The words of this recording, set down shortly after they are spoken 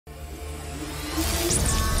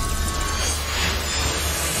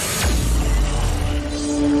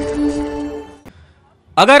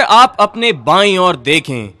अगर आप अपने बाईं ओर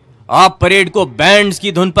देखें, आप परेड को बैंड्स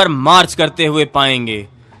की धुन पर मार्च करते हुए पाएंगे।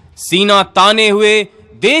 सीना ताने हुए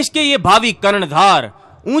देश के ये भावी कर्णधार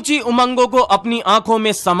ऊंची उमंगों को अपनी आंखों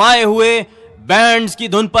में समाये हुए बैंड्स की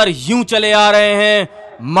धुन पर यूं चले आ रहे हैं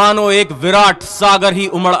मानो एक विराट सागर ही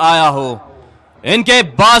उमड़ आया हो। इनके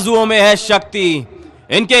बाजुओं में है शक्ति,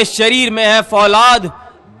 इनके शरीर में है फौलाद।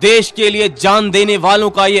 देश के लिए जान देने वालों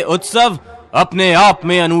का ये उत्सव अपने आप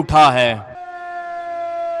में अनूठा है।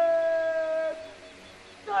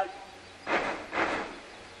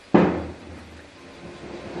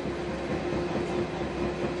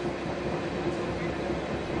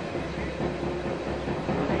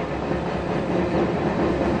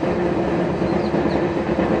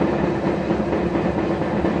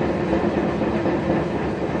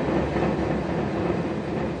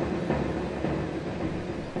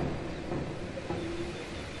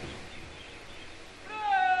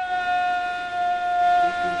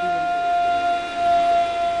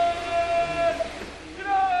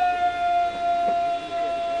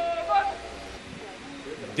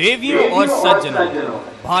 देवियों और सज्जनों,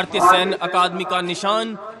 भारतीय सैन्य अकादमी का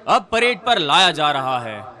निशान अब परेड पर लाया जा रहा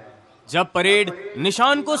है। जब परेड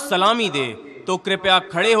निशान को सलामी दे तो कृपया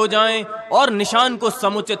खड़े हो जाएं और निशान को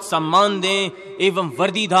समुचित सम्मान दें एवं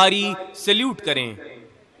वर्दीधारी सैल्यूट करें।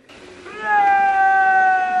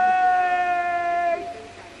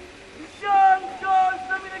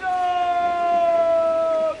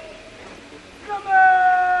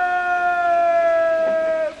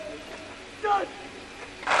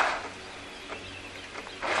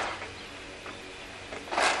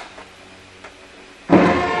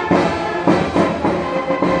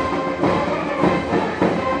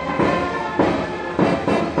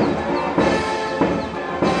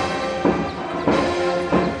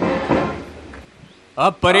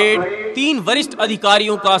 अब परेड 3 वरिष्ठ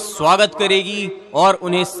अधिकारियों का स्वागत करेगी और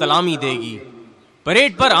उन्हें सलामी देगी।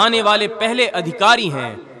 परेड पर आने वाले पहले अधिकारी हैं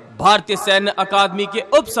भारतीय सैन्य अकादमी के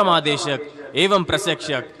उप समादेशक एवं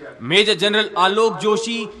प्रशिक्षक मेजर जनरल आलोक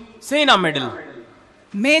जोशी, सेना medal.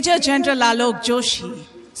 Major General Alok Joshi,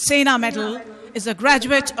 Sena Medal, is a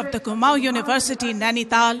graduate of the Kumaon University,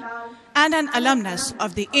 Nainital, and an alumnus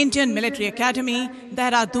of the Indian Military Academy,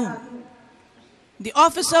 Dehradun. The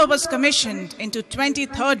officer was commissioned into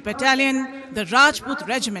 23rd Battalion, the Rajput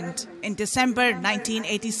Regiment, in December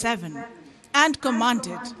 1987 and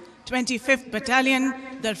commanded 25th Battalion,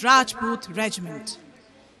 the Rajput Regiment.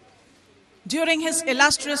 During his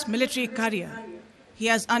illustrious military career, he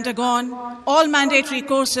has undergone all mandatory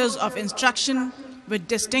courses of instruction with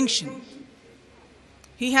distinction.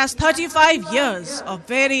 He has 35 years of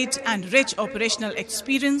varied and rich operational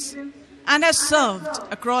experience and has served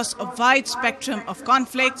across a wide spectrum of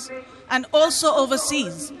conflicts and also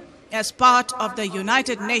overseas as part of the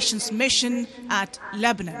United Nations mission at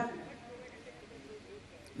Lebanon.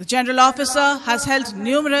 The General Officer has held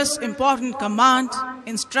numerous important command,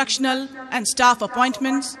 instructional and staff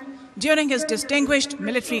appointments during his distinguished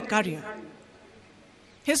military career.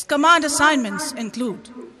 His command assignments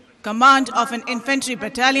include command of an infantry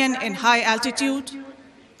battalion in high altitude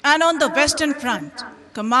and on the Western Front,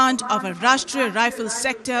 command of a Rashtriya Rifles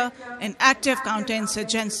sector in active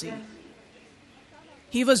counterinsurgency.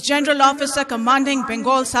 He was General Officer commanding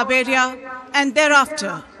Bengal sub-area and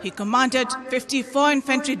thereafter he commanded 54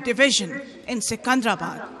 Infantry Division in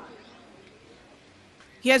Secunderabad.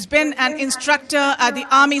 He has been an instructor at the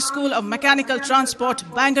Army School of Mechanical Transport,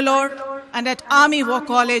 Bangalore, and at Army War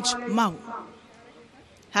College, Mau.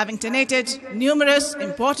 Having tenated numerous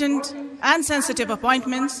important and sensitive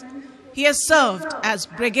appointments, he has served as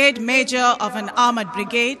Brigade Major of an armored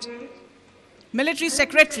brigade, Military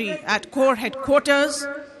Secretary at Corps Headquarters,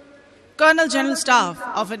 Colonel General Staff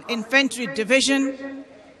of an Infantry Division,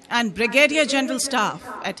 and Brigadier General Staff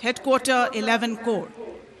at Headquarter 11 Corps.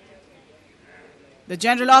 The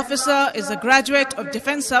General Officer is a graduate of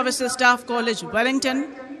Defence Services Staff College, Wellington,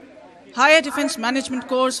 Higher Defence Management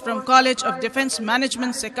course from College of Defence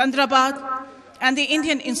Management, Secunderabad, and the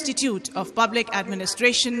Indian Institute of Public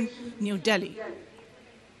Administration, New Delhi.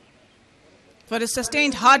 For his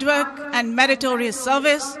sustained hard work and meritorious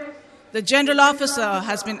service, the General Officer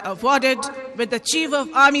has been awarded with the Chief of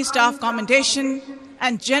Army Staff Commendation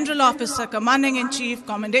and General Officer Commanding-in-Chief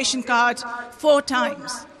Commendation card 4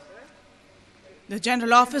 times. The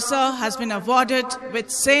General Officer has been awarded with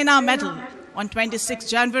Sena Medal on 26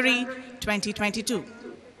 January 2022.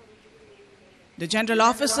 The General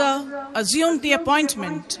Officer assumed the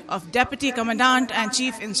appointment of Deputy Commandant and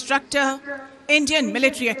Chief Instructor, Indian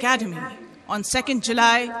Military Academy on 2nd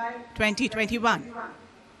July 2021.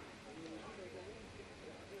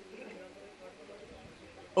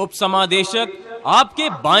 उप समादेशक आपके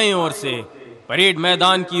बाएं ओर से parade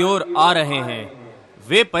मैदान की ओर आ रहे हैं।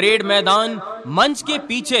 वे parade मैदान मंच के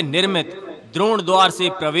पीछे निर्मित द्रोण द्वार से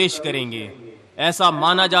प्रवेश करेंगे। ऐसा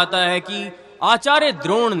माना जाता है कि आचार्य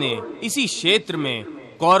द्रोण ने इसी क्षेत्र में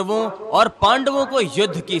कौरवों और पांडवों को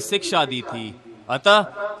युद्ध की शिक्षा दी थी। अतः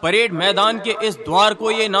परेड मैदान के इस द्वार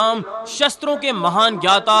को ये नाम शस्त्रों के महान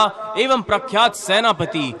ज्ञाता एवं प्रख्यात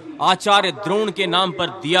सेनापति आचार्य द्रोण के नाम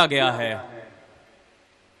पर दिया गया है।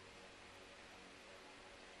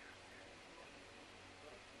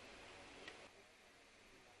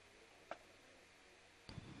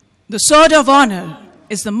 The Sword of Honor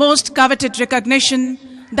is the most coveted recognition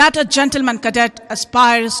that a gentleman cadet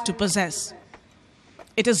aspires to possess.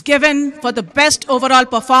 It is given for the best overall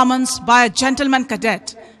performance by a gentleman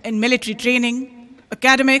cadet in military training,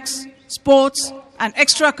 academics, sports, and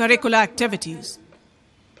extracurricular activities.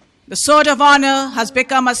 The Sword of Honor has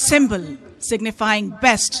become a symbol signifying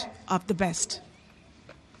best of the best.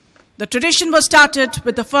 The tradition was started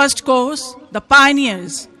with the first course, the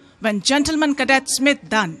pioneers, when Gentleman Cadet Smith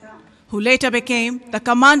Dunn, who later became the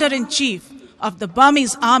Commander-in-Chief of the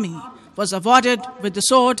Burmese Army, was awarded with the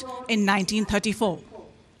sword in 1934.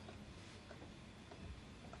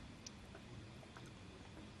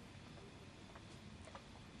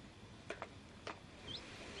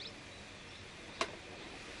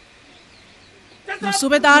 Now,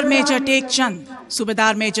 Subedar Major Tek Chand,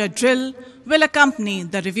 Subedar Major Drill, will accompany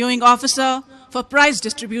the reviewing officer for prize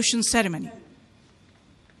distribution ceremony.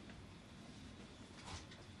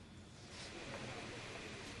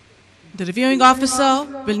 The reviewing officer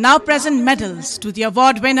will now present medals to the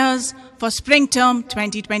award winners for Spring Term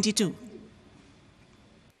 2022.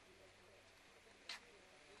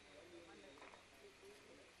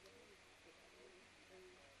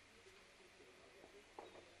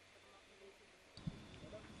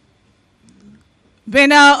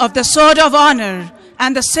 Winner of the Sword of Honor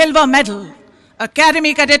and the Silver Medal,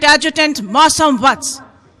 Academy Cadet Adjutant Mausam Watts.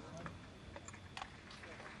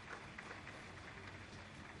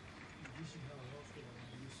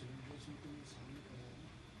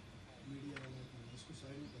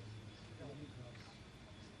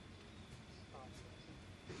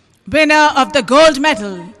 Winner of the Gold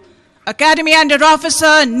Medal, Academy Under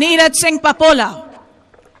Officer Neeraj Singh Papola.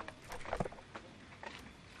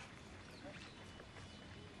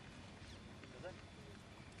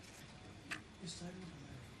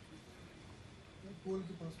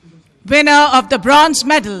 Winner of the Bronze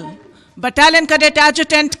Medal, Battalion Cadet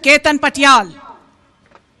Adjutant Ketan Patyal.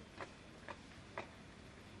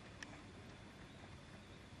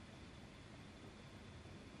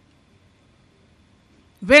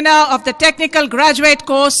 Winner of the Technical Graduate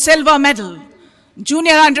Course Silver Medal,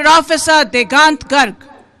 Junior Under Officer Degant Garg.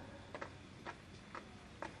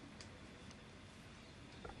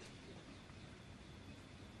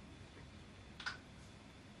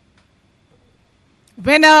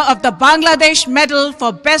 Winner of the Bangladesh Medal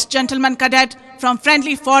for Best Gentleman Cadet from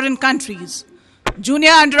Friendly Foreign Countries,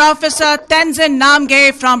 Junior Under Officer Tenzin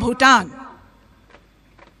Namgay from Bhutan.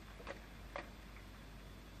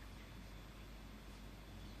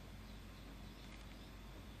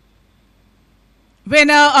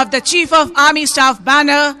 Winner of the Chief of Army Staff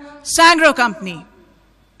Banner, Sangro Company.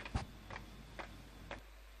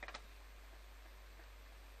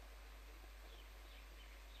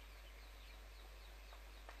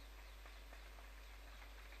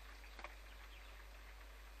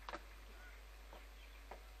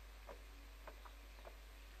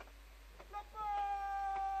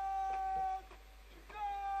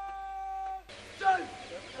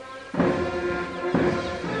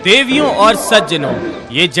 देवियों और सज्जनों,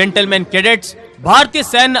 ये gentleman cadets भारतीय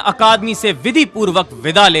सैन्य अकादमी से विधि पूर्वक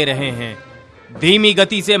विदा ले रहे हैं। धीमी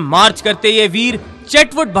गति से मार्च करते ये वीर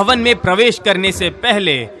चेटवुड भवन में प्रवेश करने से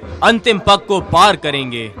पहले अंतिम पग को पार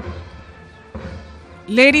करेंगे।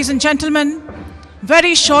 Ladies and gentlemen,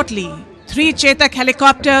 very shortly, 3 Chetak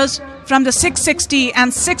helicopters from the 660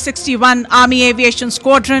 and 661 Army Aviation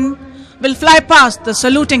Squadron will fly past the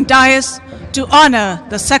saluting dais to honor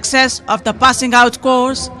the success of the passing out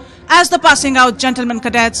course as the passing out gentlemen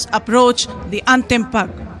cadets approach the Antim Pag.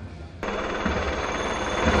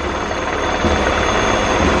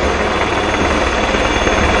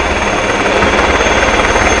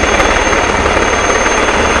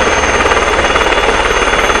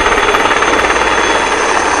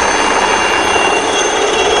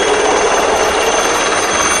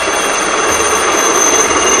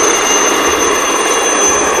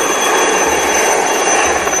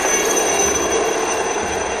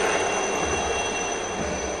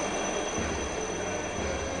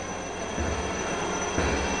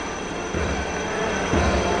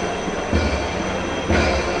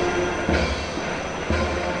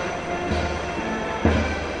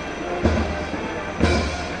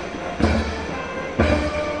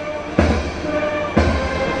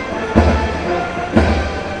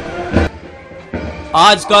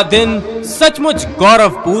 आज का दिन सचमुच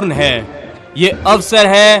गौरवपूर्ण है। ये अवसर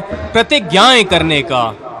है प्रतिज्ञाएं करने का,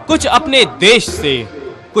 कुछ अपने देश से,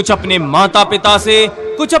 कुछ अपने माता पिता से,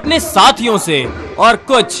 कुछ अपने साथियों से और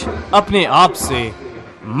कुछ अपने आप से।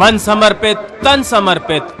 मन समर्पित, तन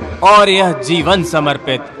समर्पित और यह जीवन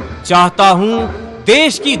समर्पित। चाहता हूं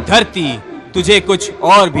देश की धरती तुझे कुछ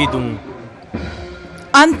और भी दूं।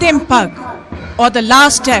 अंतिम पग or the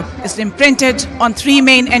last step is imprinted on 3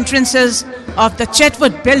 main entrances of the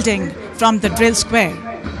Chetwood building from the drill square.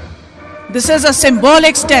 This is a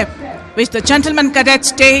symbolic step which the gentlemen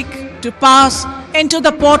cadets take to pass into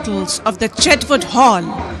the portals of the Chetwood Hall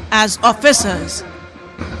as officers